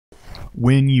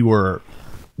when you were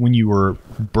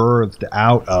birthed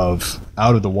out of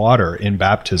the water in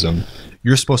baptism,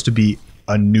 you're supposed to be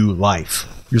a new life.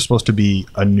 You're supposed to be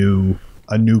a new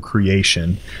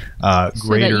creation, so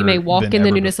that you may walk in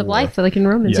the newness of life, like in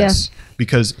Romans. Yes, yeah.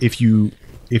 Because if you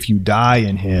die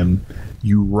in him,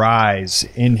 you rise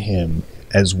in him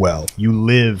as well. You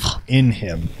live in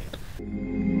him.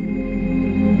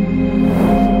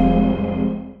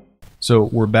 So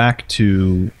we're back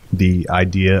to the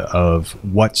idea of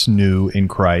what's new in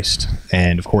Christ.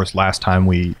 And of course, last time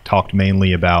we talked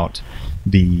mainly about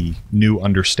the new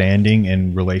understanding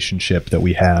and relationship that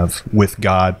we have with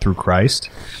God through Christ.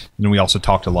 And then we also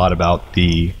talked a lot about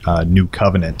the new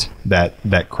covenant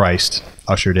that Christ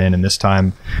ushered in. And this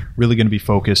time, really going to be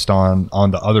focused on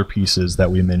the other pieces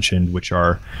that we mentioned, which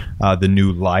are the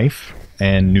new life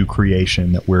and new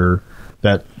creation that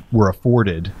we're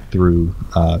afforded through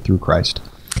Christ.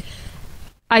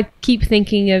 I keep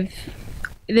thinking of,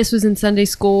 this was in Sunday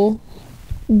school.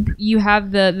 You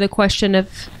have the question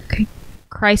of,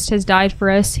 Christ has died for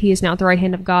us. He is now at the right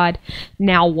hand of God.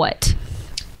 Now what?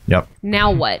 Yep. Now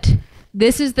what?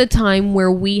 This is the time where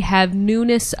we have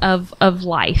newness of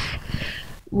life.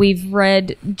 We've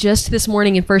read just this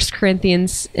morning in 1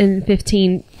 Corinthians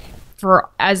 15, for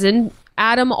as in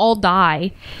Adam all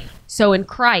die, so in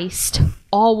Christ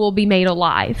all will be made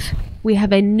alive. We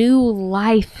have a new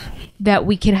life that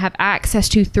we can have access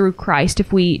to through Christ.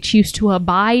 If we choose to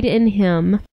abide in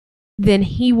him, then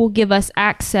he will give us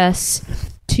access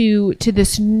to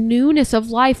this newness of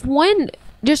life. One,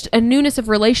 just a newness of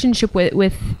relationship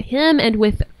with him and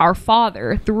with our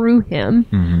Father through him,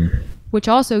 which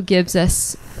also gives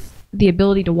us the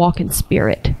ability to walk in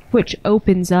spirit, which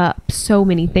opens up so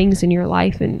many things in your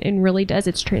life and really does.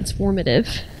 It's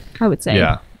transformative, I would say.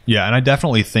 Yeah, and I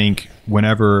definitely think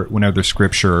whenever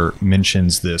Scripture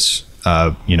mentions this,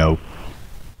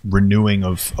 renewing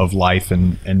of life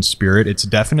and spirit, it's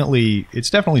definitely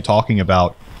talking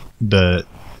about the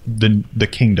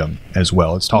kingdom as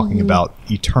well. It's talking about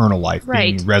eternal life,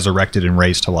 being resurrected and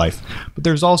raised to life. But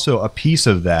there's also a piece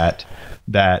of that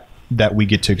we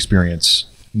get to experience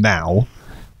now,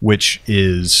 which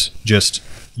is just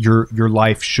your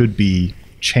life should be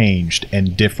changed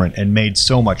and different and made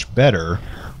so much better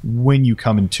when you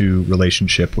come into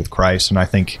relationship with Christ. And I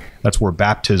think that's where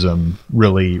baptism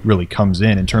really comes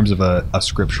in terms of a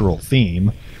scriptural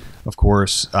theme. Of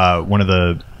course, one of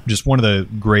the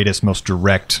greatest, most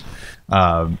direct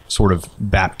sort of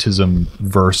baptism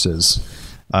verses,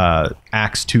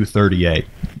 Acts 2:38.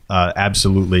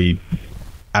 Absolutely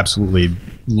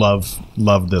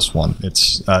love this one.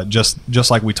 It's just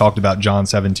like we talked about John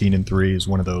 17:3 is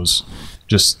one of those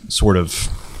just sort of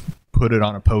put it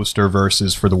on a poster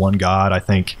verses for the one God. I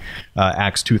think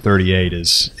Acts 2:38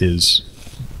 is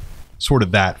sort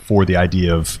of that for the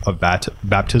idea of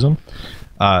baptism.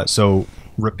 So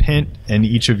repent and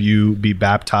each of you be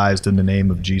baptized in the name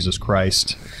of Jesus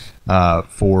Christ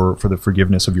for the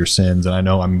forgiveness of your sins. And I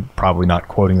know I'm probably not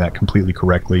quoting that completely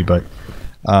correctly, but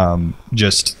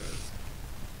just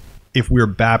if we're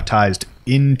baptized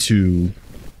into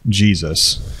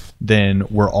Jesus, then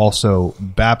we're also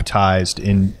baptized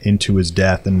into his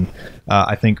death. And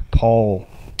I think Paul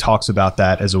talks about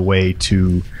that as a way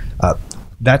to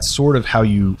that's sort of how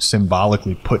you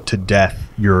symbolically put to death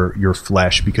your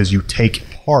flesh, because you take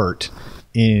part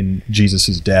in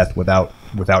Jesus's death without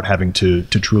having to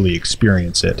truly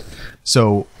experience it.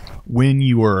 So when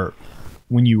you were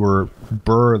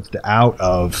birthed out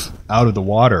of the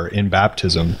water in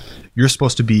baptism, you're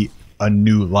supposed to be a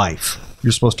new life.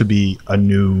 You're supposed to be a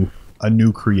new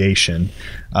creation,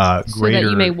 so that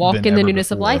you may walk in the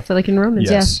newness of life, like in Romans.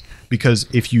 Yes, because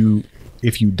if you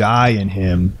die in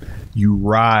him, you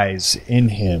rise in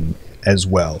him as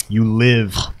well. You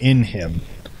live in him.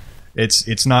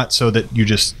 It's not so that you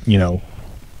just been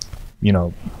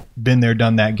there,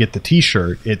 done that, get the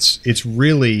T-shirt. It's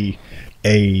really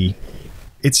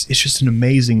it's just an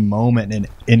amazing moment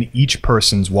in each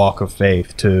person's walk of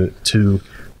faith to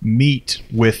meet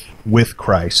with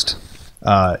Christ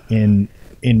in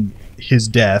his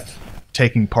death,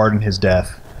 taking part in his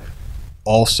death,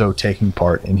 also taking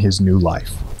part in his new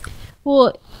life.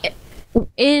 Well,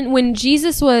 when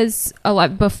Jesus was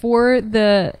alive, before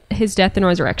his death and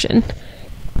resurrection,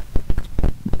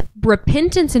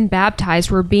 repentance and baptized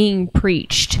were being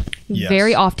preached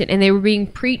very often, and they were being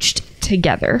preached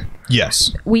together.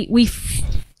 Yes. We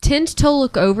tend to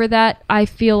look over that, I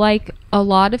feel like, a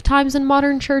lot of times in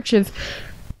modern church.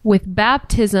 With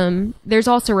baptism, there's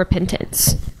also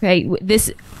repentance. Okay,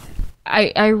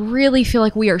 I really feel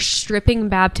like we are stripping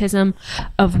baptism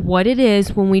of what it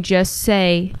is when we just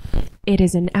say, It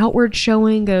is an outward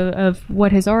showing of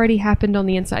what has already happened on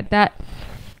the inside. That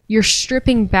you're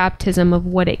stripping baptism of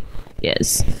what it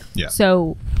is. Yeah.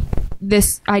 So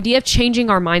this idea of changing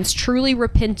our minds, truly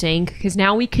repenting, because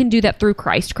now we can do that through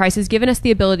Christ. Christ has given us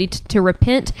the ability to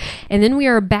repent, and then we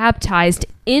are baptized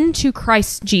into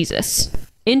Christ Jesus.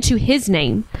 Into his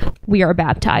name, we are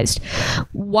baptized.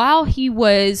 While he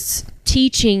was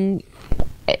teaching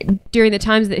during the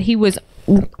times that he was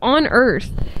on earth,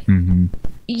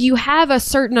 you have a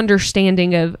certain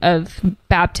understanding of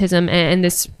baptism and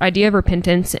this idea of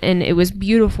repentance, and it was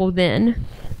beautiful then.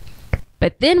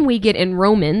 But then we get in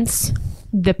Romans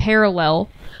the parallel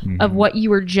of what you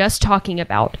were just talking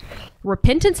about.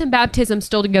 Repentance and baptism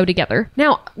still to go together.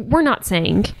 Now, we're not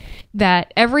saying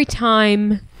that every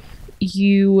time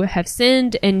you have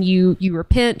sinned and you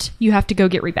repent, you have to go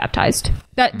get rebaptized.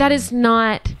 That was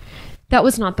not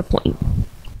the point.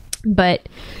 But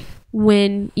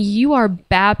when you are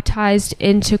baptized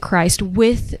into Christ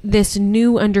with this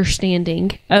new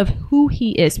understanding of who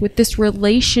he is, with this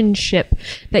relationship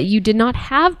that you did not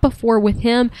have before with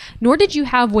him, nor did you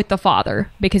have with the Father,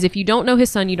 because if you don't know his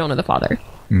Son, you don't know the Father.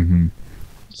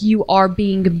 You are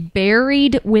being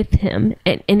buried with him,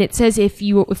 and it says if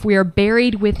we are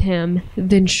buried with him,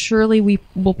 then surely we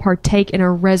will partake in a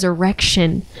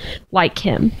resurrection like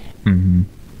him.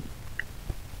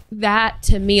 That,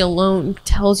 to me alone,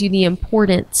 tells you the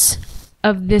importance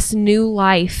of this new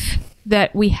life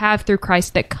that we have through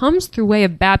Christ that comes through way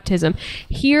of baptism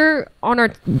here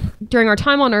during our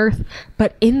time on earth,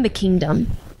 but in the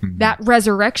kingdom. That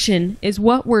resurrection is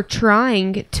what we're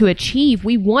trying to achieve.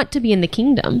 We want to be in the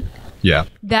kingdom. Yeah.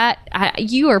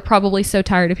 You are probably so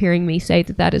tired of hearing me say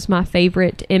that is my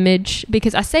favorite image,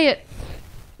 because I say it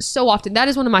so often. That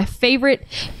is one of my favorite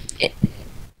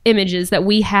images that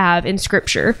we have in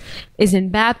scripture. Is in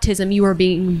baptism you are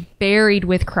being buried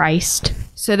with Christ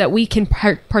so that we can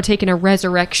partake in a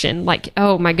resurrection. Like,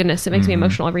 oh my goodness, it makes me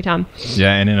emotional every time.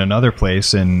 Yeah. And in another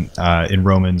place in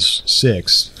Romans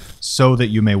 6, so that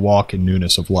you may walk in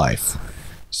newness of life.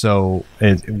 So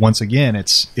once again,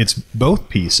 it's both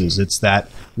pieces. It's that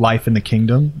life in the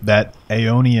kingdom, that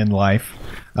aeonian life,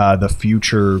 the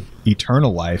future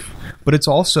eternal life, but it's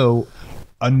also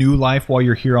a new life while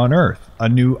you're here on earth, a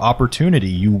new opportunity.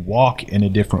 You walk in a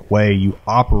different way, you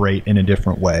operate in a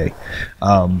different way.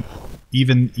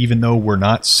 Even though we're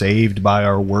not saved by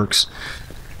our works,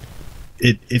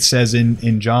 it says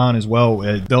in John as well,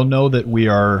 they'll know that we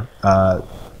are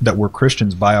that we're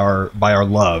Christians by our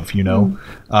love,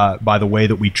 by the way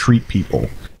that we treat people.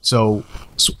 So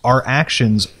our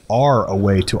actions are a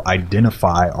way to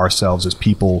identify ourselves as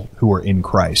people who are in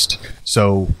Christ.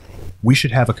 So we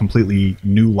should have a completely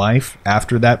new life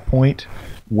after that point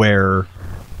where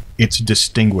it's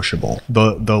distinguishable.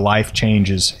 The life change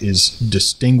is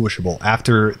distinguishable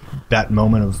after that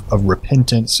moment of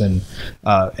repentance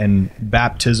and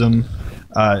baptism.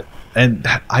 And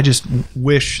I just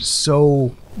wish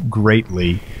so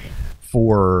greatly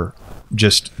for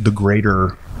just the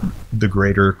greater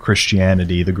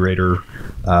Christianity, the greater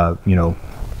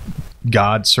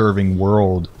God-serving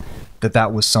world,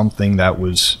 that was something that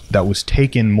was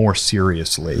taken more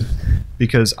seriously,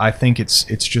 because I think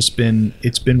it's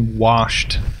been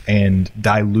washed and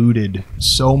diluted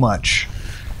so much,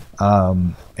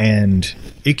 and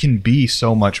it can be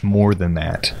so much more than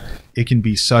that. It can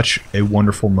be such a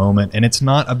wonderful moment, and it's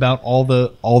not about all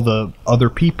the other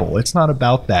people. It's not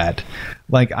about that.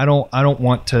 Like, I don't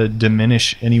want to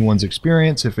diminish anyone's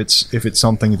experience if it's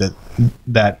something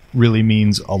that really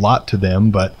means a lot to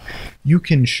them, but you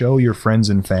can show your friends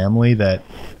and family that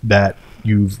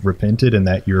you've repented and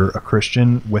that you're a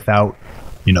Christian without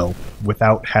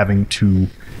having to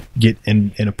get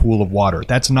in a pool of water.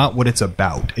 That's not what it's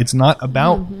about. It's not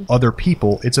about other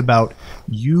people. It's about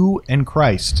you and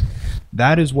Christ.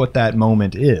 That is what that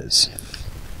moment is.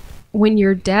 When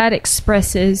your dad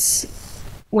expresses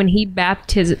when he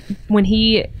baptizes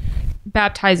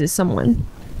someone,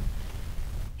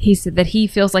 he said that he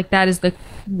feels like that is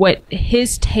what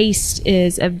his taste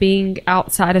is of being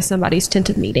outside of somebody's tent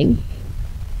of meeting.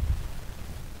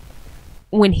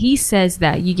 When he says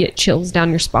that, you get chills down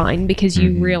your spine, because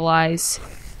you realize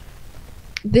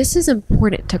this is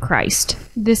important to Christ.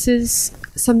 This is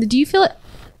something. Do you feel it?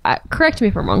 Correct me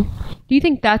if I'm wrong. Do you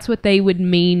think that's what they would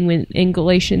mean when in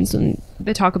Galatians when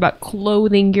they talk about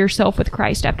clothing yourself with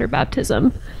Christ after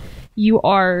baptism? You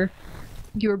are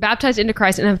baptized into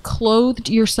Christ and have clothed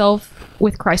yourself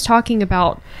with Christ, talking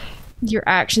about your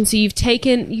actions. So you've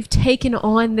taken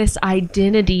on this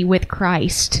identity with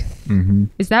Christ.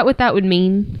 Is that what that would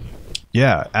mean?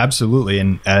 Yeah, absolutely.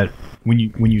 And when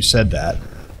you said that,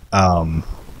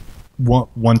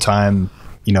 one time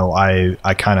I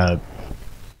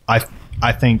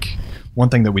think one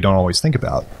thing that we don't always think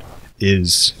about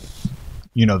is,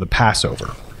 the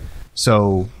Passover.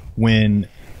 So when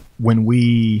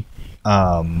we,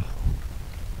 during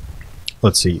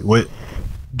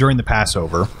the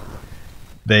Passover,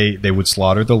 they would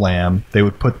slaughter the lamb. They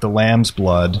would put the lamb's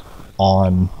blood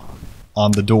on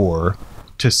the door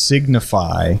to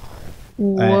signify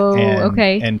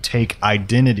and take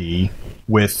identity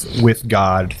with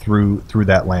God through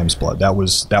that lamb's blood. That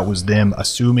was them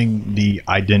assuming the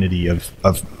identity of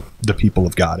the people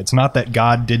of God. It's not that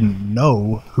God didn't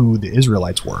know who the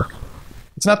Israelites were.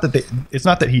 It's not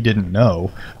that he didn't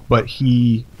know, but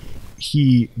he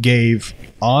gave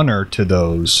honor to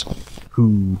those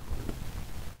who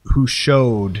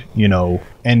showed,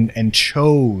 and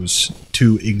chose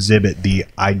to exhibit the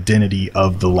identity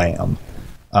of the lamb,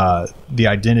 the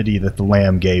identity that the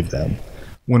lamb gave them.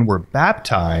 When we're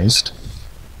baptized,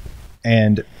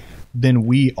 and then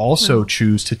we also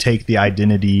choose to take the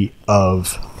identity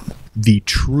of the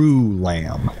true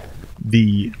lamb,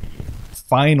 the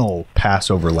final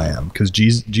Passover lamb, because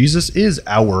Jesus is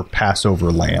our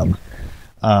Passover lamb.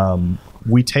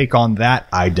 We take on that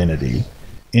identity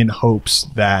in hopes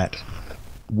that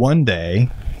one day,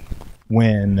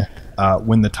 when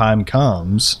the time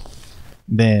comes,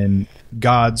 then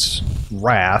God's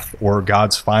wrath or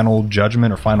God's final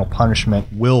judgment or final punishment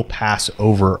will pass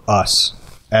over us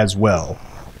as well,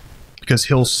 because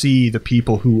he'll see the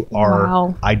people who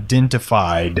are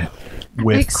identified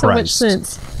with makes Christ. So much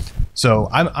sense. So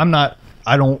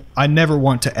I never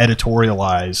want to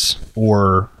editorialize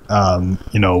or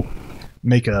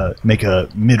make a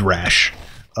midrash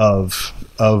of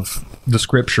the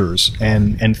scriptures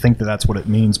and think that that's what it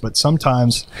means. But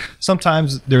sometimes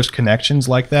there's connections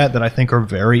like that I think are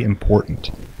very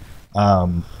important,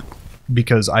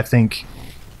 because I think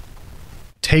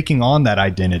taking on that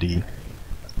identity,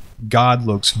 God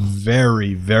looks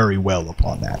very, very well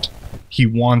upon that. He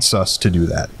wants us to do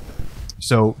that.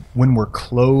 So when we're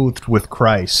clothed with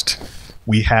Christ,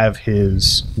 we have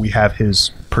his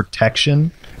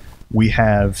protection, we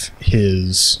have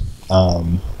his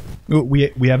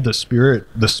we have the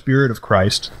spirit of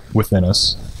Christ within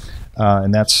us,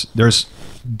 and there's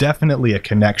definitely a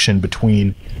connection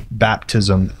between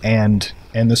baptism and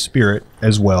the Spirit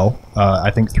as well.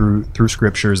 I think through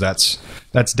scriptures, that's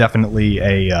definitely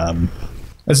a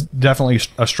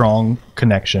strong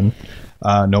connection.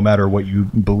 No matter what you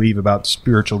believe about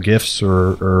spiritual gifts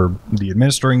or the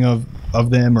administering of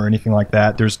them or anything like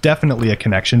that, there's definitely a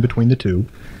connection between the two.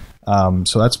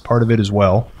 So that's part of it as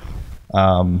well.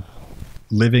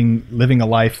 Living a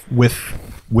life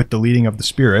with the leading of the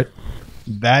Spirit,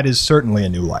 that is certainly a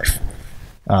new life.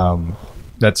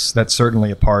 That's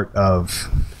certainly a part of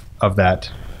that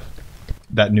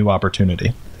new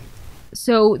opportunity.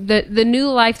 So the new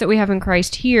life that we have in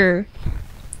Christ here,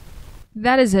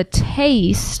 that is a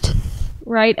taste,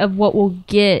 right, of what we'll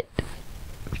get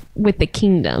with the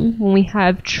kingdom when we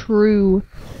have true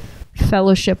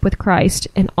fellowship with Christ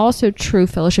and also true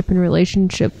fellowship and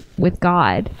relationship with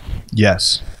God.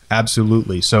 Yes,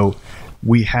 absolutely. So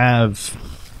we have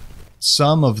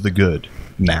some of the good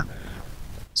now,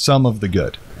 some of the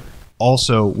good.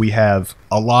 Also, we have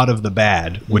a lot of the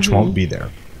bad, which won't be there.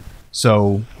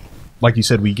 So, like you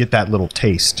said, we get that little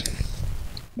taste.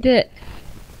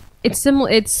 It's similar.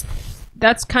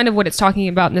 That's kind of what it's talking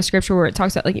about in the scripture, where it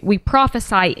talks about, like, we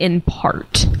prophesy in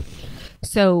part.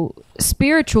 So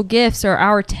spiritual gifts are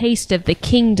our taste of the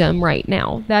kingdom right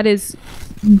now. That is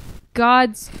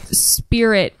God's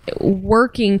Spirit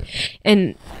working,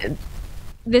 and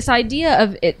this idea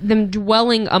of them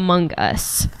dwelling among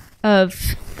us,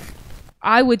 of,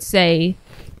 I would say,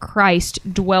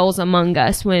 Christ dwells among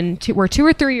us. Where two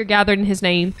or three are gathered in his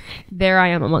name, there I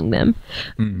am among them.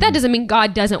 Mm-hmm. That doesn't mean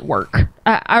God doesn't work.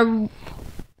 I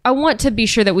want to be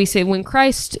sure that we say when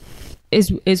Christ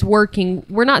is working,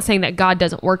 we're not saying that God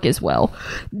doesn't work as well.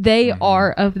 They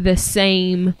are of the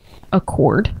same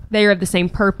accord. They are of the same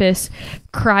purpose.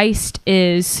 Christ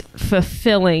is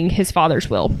fulfilling his Father's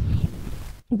will.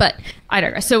 But I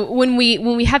don't know. So when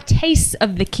we have tastes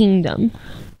of the kingdom,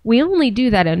 we only do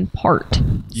that in part.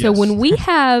 Yes. So when we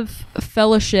have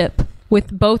fellowship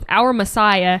with both our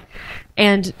Messiah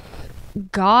and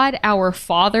God, our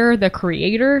Father, the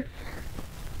Creator,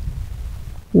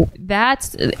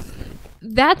 that's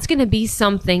going to be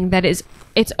something that it's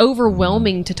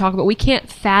overwhelming to talk about. We can't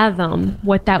fathom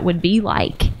what that would be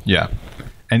like. Yeah.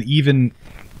 And even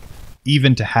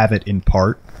to have it in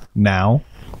part now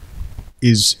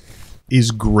is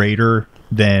greater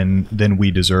than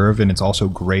we deserve, and it's also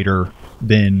greater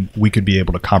than we could be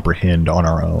able to comprehend on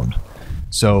our own.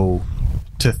 So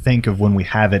to think of when we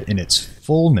have it in its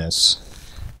fullness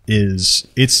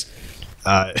it's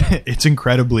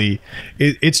incredibly,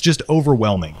 it's just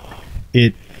overwhelming.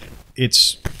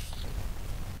 It's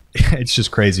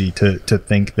just crazy to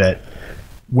think that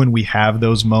when we have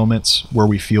those moments where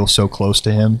we feel so close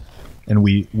to him and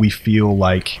we feel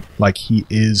like he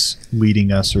is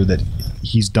leading us, or that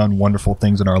he's done wonderful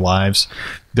things in our lives,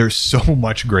 there's so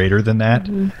much greater than that.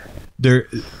 Mm-hmm. They're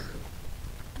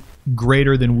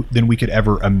greater than we could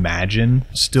ever imagine,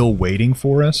 still waiting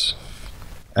for us.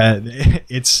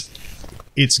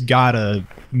 It's gotta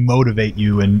motivate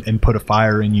you and put a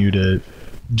fire in you to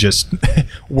just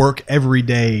work every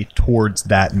day towards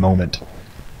that moment.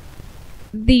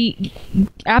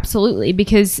 Absolutely,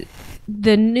 because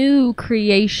the new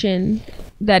creation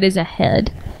that is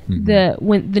ahead,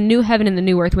 when the new heaven and the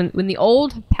new earth, when the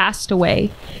old passed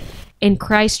away and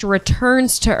Christ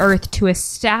returns to earth to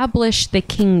establish the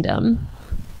kingdom,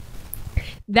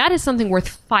 that is something worth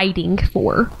fighting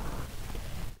for.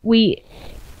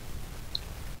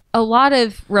 A lot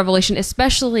of Revelation,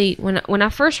 especially when I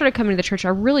first started coming to the church, I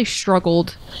really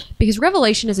struggled because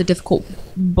Revelation is a difficult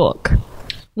book.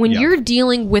 When you're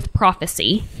dealing with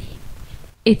prophecy,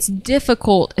 it's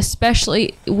difficult,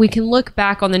 especially we can look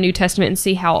back on the New Testament and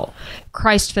see how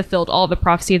Christ fulfilled all the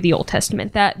prophecy of the Old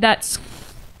Testament. That's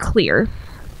clear.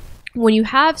 When you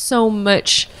have so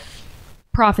much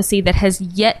prophecy that has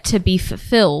yet to be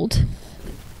fulfilled,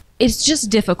 it's just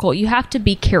difficult. You have to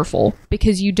be careful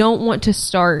because you don't want to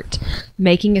start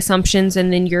making assumptions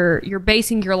and then you're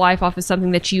basing your life off of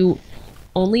something that you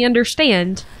only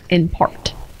understand in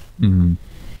part. Mm-hmm.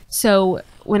 So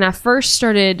when I first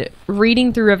started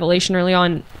reading through Revelation early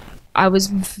on, I was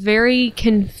very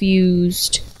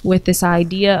confused with this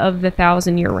idea of the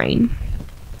 1,000-year reign.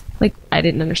 Like, I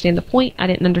didn't understand the point. I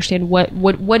didn't understand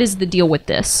what is the deal with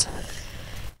this.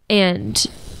 And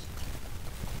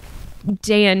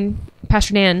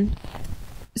Pastor Dan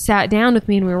sat down with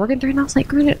me and we were working through it, and I was like,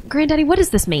 Granddaddy, what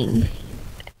does this mean?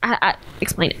 I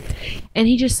explain it. And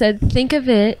he just said, think of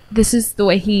it, this is the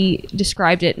way he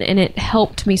described it, and it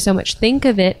helped me so much. Think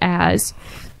of it as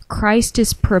Christ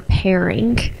is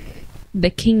preparing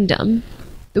the kingdom,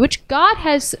 which God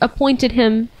has appointed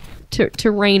him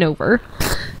to reign over,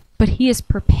 but he is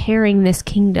preparing this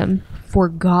kingdom for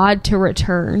God to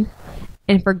return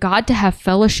and for God to have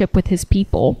fellowship with his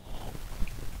people.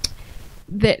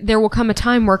 That there will come a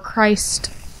time where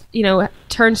Christ,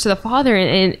 turns to the Father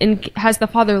and has the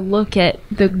Father look at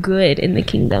the good in the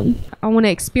kingdom. I want to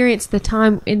experience the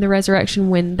time in the resurrection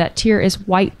when that tear is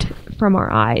wiped from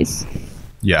our eyes.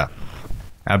 Yeah,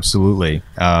 absolutely.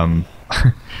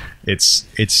 It's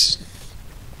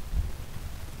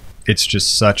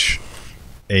just such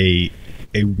a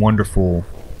wonderful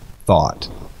thought.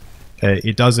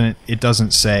 It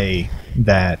doesn't say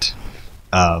that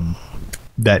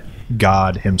that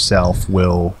God himself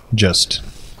will just,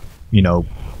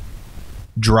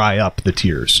 dry up the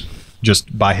tears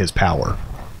just by his power.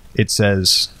 It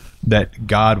says that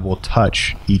God will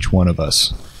touch each one of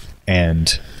us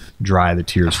and dry the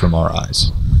tears from our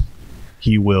eyes.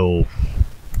 He will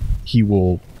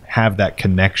have that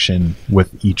connection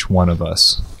with each one of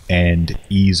us and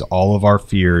ease all of our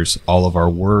fears, all of our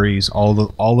worries,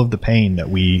 all of the pain that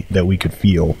we could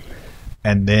feel.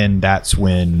 And then that's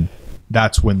when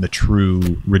the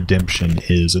true redemption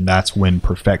is, and that's when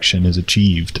perfection is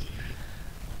achieved,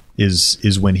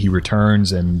 is when he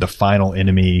returns and the final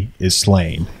enemy is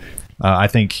slain. I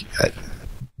think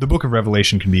the book of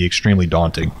Revelation can be extremely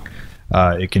daunting.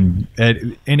 And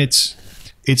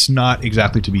it's not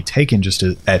exactly to be taken just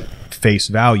at face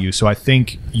value. So I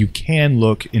think you can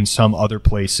look in some other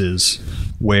places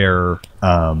where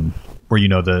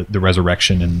the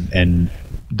resurrection and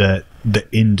the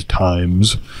end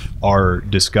times are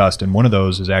discussed, and one of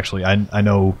those is actually I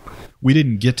know we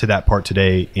didn't get to that part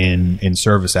today in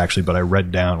service actually, but I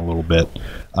read down a little bit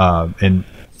in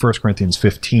 1 Corinthians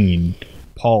 15.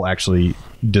 Paul actually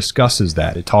discusses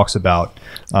that. It talks about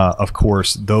of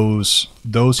course those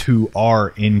who are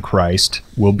in Christ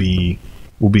will be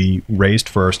raised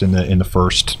first in the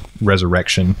first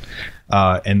resurrection,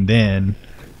 and then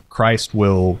Christ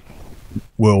will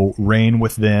reign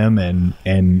with them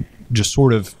and just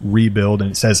sort of rebuild.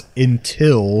 And it says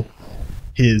until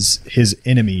his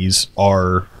enemies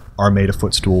are made a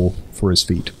footstool for his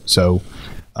feet. So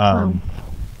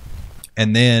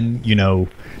and then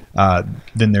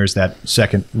then there's that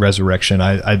second resurrection.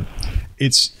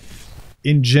 It's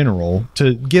in general,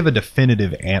 to give a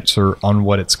definitive answer on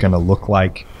what it's going to look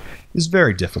like is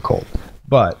very difficult,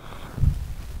 but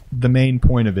the main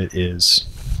point of it is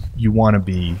you want to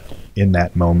be in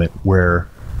that moment where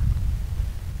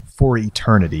for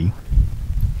eternity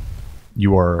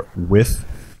You are with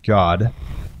God,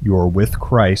 you are with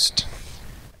Christ,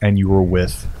 and you are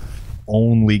with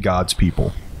only God's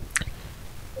people.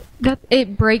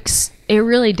 It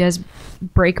really does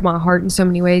break my heart in so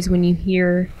many ways when you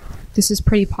hear this is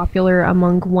pretty popular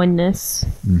among oneness.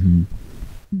 Mm-hmm.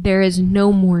 There is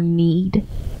no more need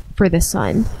for the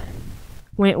Son.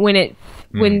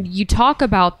 When you talk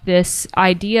about this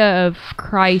idea of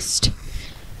Christ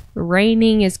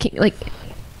reigning as king, like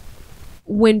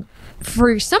when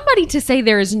for somebody to say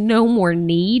there is no more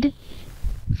need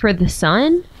for the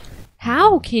Son,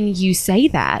 how can you say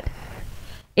that?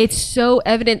 It's so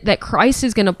evident that Christ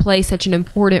is going to play such an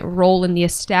important role in the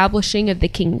establishing of the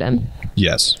kingdom.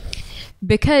 Yes.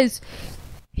 Because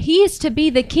he is to be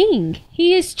the king.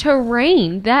 He is to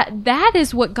reign. That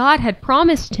is what God had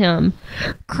promised him.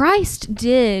 Christ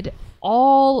did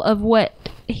all of what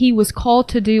he was called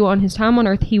to do on his time on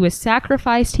earth. He was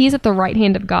sacrificed. He is at the right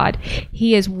hand of God.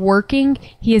 He is working.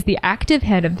 He is the active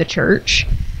head of the church.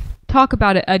 Talk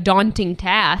about a daunting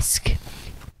task.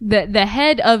 The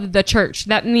head of the church.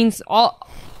 That means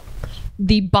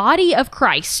the body of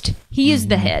Christ. He is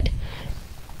the head.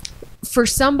 For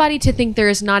somebody to think there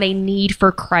is not a need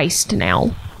for Christ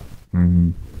now,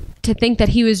 to think that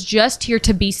he was just here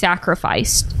to be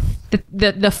sacrificed,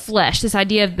 the flesh, this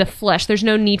idea of the flesh, there's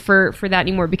no need for that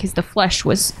anymore because the flesh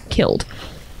was killed,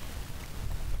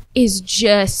 is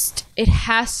just, it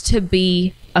has to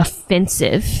be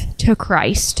offensive to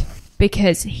Christ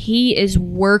because he is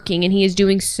working and he is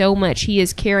doing so much. He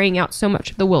is carrying out so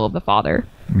much of the will of the Father.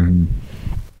 Mm-hmm.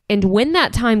 And when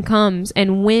that time comes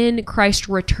and when Christ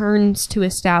returns to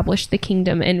establish the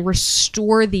kingdom and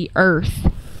restore the earth,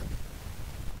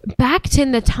 back to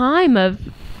in the time of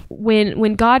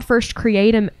when God first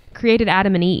created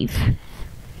Adam and Eve,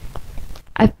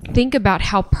 I think about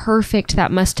how perfect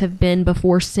that must have been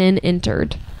before sin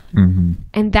entered. Mm-hmm.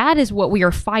 And that is what we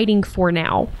are fighting for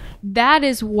now. That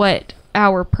is what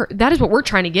we're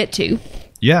trying to get to.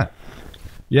 Yeah.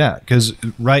 Yeah, because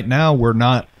right now we're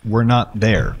not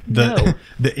there. No.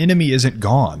 The enemy isn't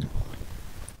gone.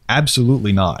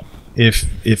 Absolutely not.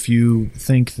 If you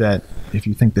think that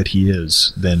he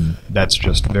is, then that's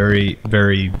just very,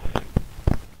 very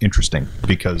interesting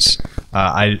because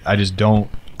I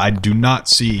do not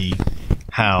see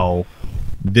how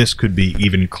this could be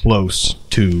even close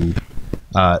to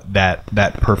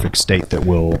that perfect state that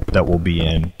we'll be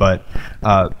in. But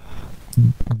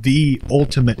the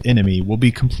ultimate enemy will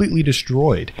be completely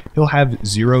destroyed. He'll have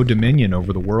zero dominion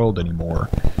over the world anymore.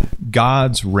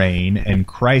 God's reign and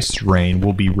Christ's reign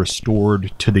will be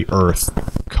restored to the earth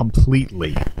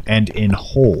completely and in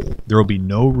whole. There will be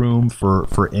no room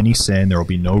for any sin. There will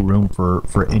be no room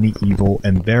for any evil,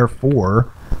 and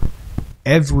therefore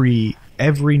every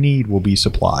need will be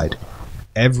supplied.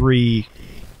 Every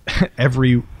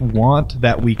want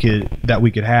that we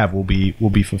could have will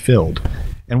be fulfilled.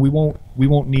 And we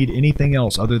won't need anything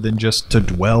else other than just to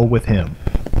dwell with him.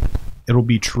 It'll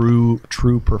be true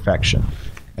perfection.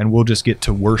 And we'll just get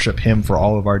to worship him for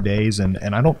all of our days. And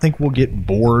I don't think we'll get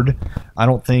bored. I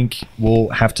don't think we'll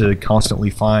have to constantly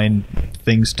find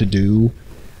things to do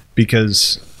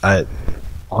because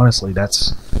honestly,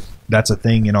 that's a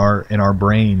thing in our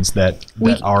brains that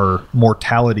our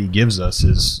mortality gives us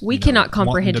is we cannot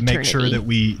comprehend to make eternity.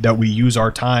 sure that we use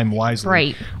our time wisely.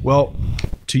 Right. Well,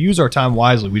 to use our time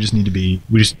wisely, we just need to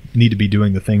be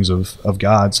doing the things of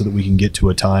God so that we can get to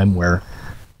a time where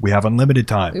we have unlimited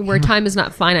time. Where time is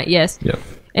not finite, yes. Yeah.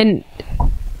 And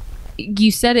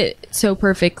you said it so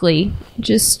perfectly,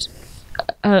 just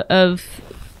of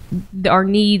our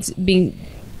needs being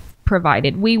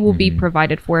provided. We will be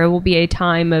provided for. It will be a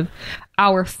time of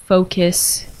our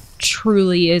focus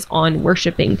truly is on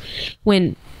worshiping.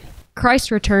 When Christ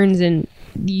returns and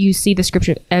you see the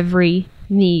scripture, every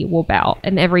knee will bow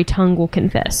and every tongue will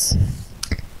confess.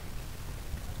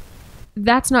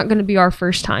 That's not going to be our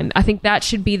first time. I think that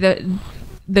should be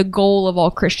the goal of all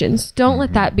Christians. Don't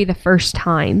let that be the first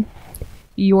time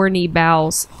your knee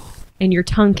bows and your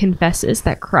tongue confesses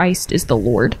that Christ is the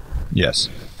Lord. Yes.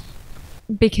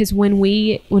 Because when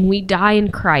we die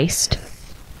in Christ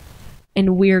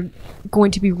and we're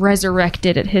going to be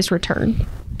resurrected at his return,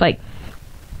 like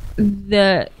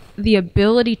the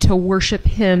ability to worship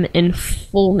him in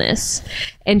fullness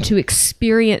and to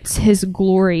experience his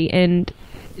glory and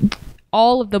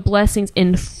all of the blessings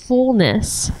in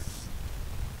fullness,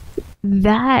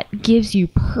 that gives you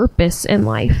purpose in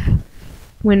life.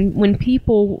 When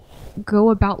people go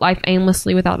about life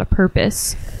aimlessly without a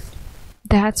purpose,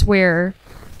 that's where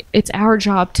it's our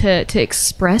job to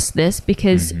express this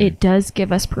because it does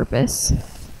give us purpose.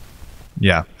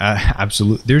 Yeah,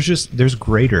 absolutely. There's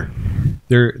greater.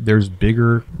 there's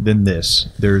bigger than this.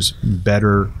 There's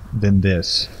better than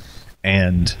this.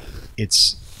 And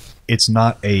it's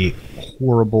not a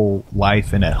horrible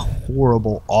life and a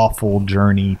horrible, awful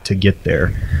journey to get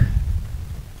there.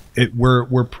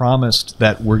 We're promised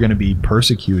that we're going to be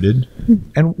persecuted,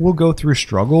 and we'll go through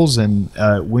struggles. And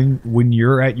when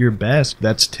you're at your best,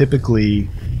 that's typically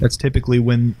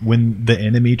when the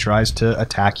enemy tries to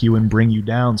attack you and bring you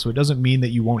down. So it doesn't mean that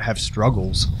you won't have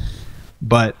struggles,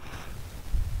 but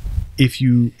if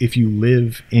you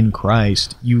live in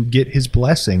Christ, you get his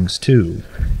blessings too.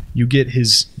 You get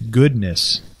his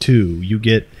goodness too. You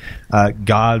get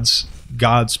God's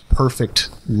perfect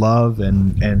love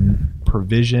and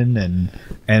provision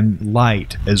and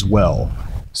light as well.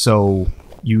 So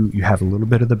you have a little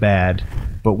bit of the bad,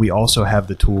 but we also have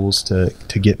the tools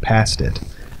to get past it.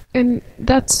 And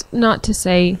that's not to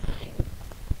say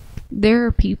there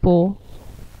are people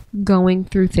going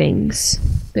through things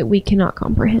that we cannot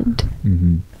comprehend.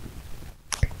 Mm-hmm.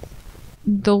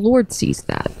 The Lord sees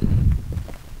that.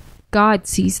 God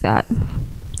sees that.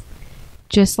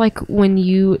 Just like when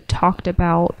you talked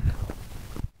about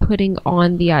putting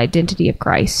on the identity of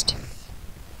Christ,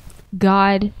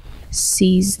 God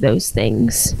sees those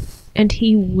things and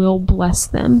he will bless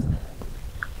them.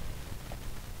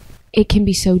 It can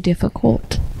be so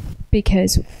difficult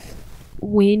because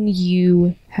when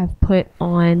you have put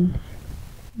on,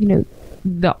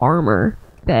 the armor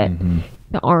that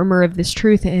the armor of this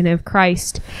truth and of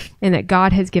Christ and that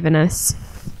God has given us,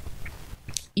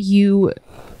 you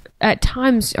at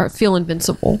times feel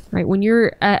invincible, right? When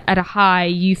you're at a high,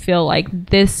 you feel like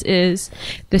this is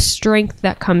the strength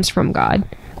that comes from God.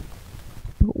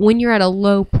 But when you're at a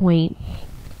low point,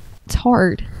 it's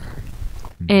hard.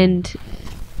 And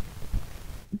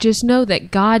just know that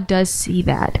God does see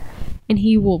that, and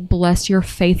he will bless your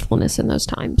faithfulness in those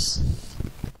times.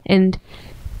 And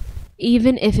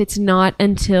even if it's not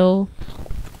until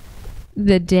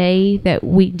the day that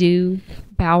we do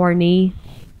bow our knee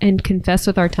and confess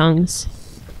with our tongues,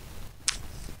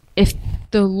 if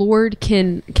the Lord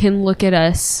can look at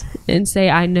us and say,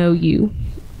 I know you.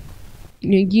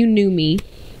 You knew me.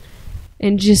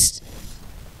 And just,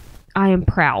 I am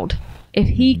proud. If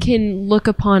he can look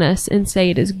upon us and say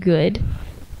it is good,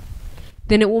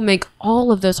 then it will make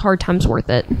all of those hard times worth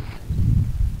it.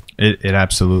 It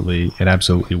absolutely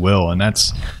will. And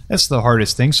that's the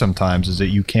hardest thing sometimes, is that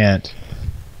you can't.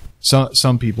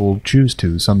 Some people choose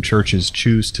to. Some churches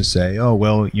choose to say, "Oh,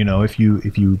 well, if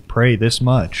you pray this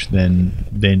much,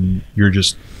 then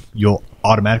you'll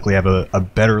automatically have a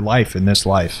better life in this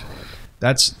life."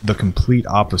 That's the complete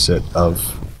opposite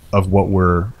of what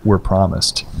we're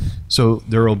promised. So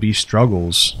there will be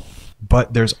struggles,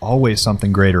 but there's always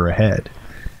something greater ahead.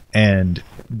 And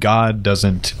God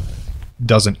doesn't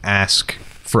ask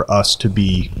for us to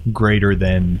be greater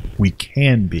than we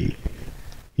can be.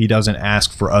 He doesn't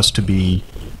ask for us to be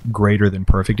greater than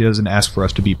perfect. He doesn't ask for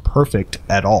us to be perfect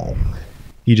at all.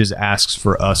 He just asks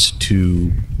for us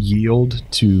to yield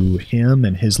to him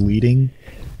and his leading,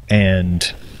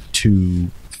 and to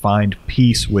find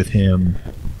peace with him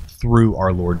through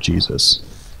our Lord Jesus.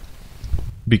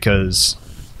 Because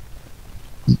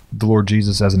the Lord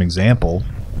Jesus, as an example,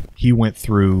 he went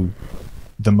through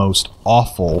the most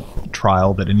awful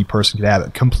trial that any person could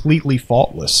have, completely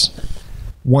faultless.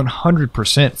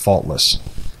 100% faultless,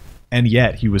 and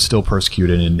yet he was still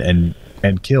persecuted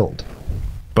and killed.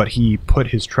 But he put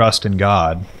his trust in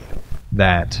God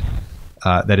that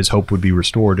his hope would be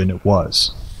restored, and it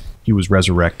was. He was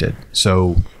resurrected.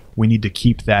 So we need to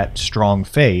keep that strong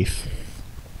faith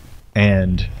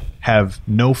and have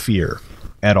no fear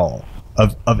at all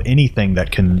of anything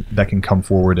that can come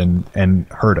forward and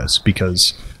hurt us,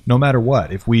 because no matter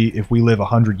what, if we live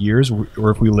 100 years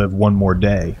or if we live one more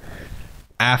day,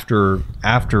 after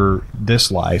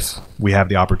this life, we have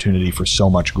the opportunity for so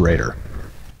much greater.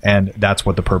 And that's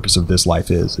what the purpose of this life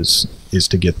is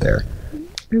to get there.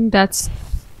 And that's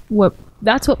what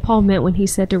Paul meant when he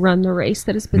said to run the race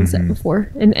that has been set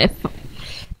before. And if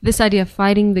this idea of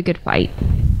fighting the good fight.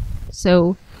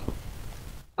 So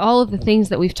all of the things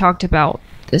that we've talked about,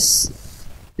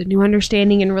 the new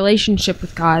understanding and relationship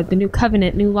with God, the new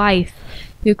covenant, new life,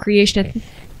 new creation,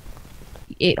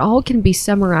 it all can be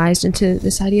summarized into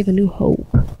this idea of a new hope.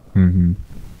 Mm-hmm.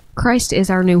 Christ is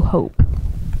our new hope.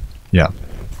 Yeah.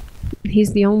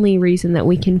 He's the only reason that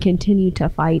we can continue to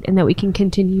fight and that we can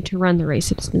continue to run the race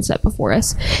that has been set before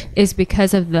us, is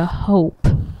because of the hope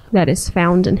that is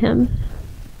found in him.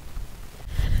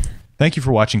 Thank you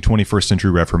for watching 21st Century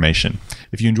Reformation.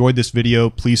 If you enjoyed this video,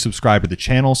 please subscribe to the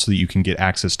channel so that you can get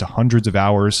access to hundreds of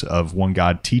hours of One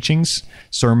God teachings,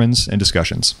 sermons, and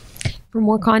discussions. For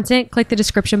more content, click the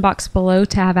description box below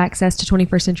to have access to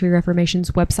 21st Century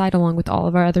Reformation's website along with all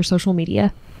of our other social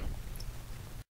media.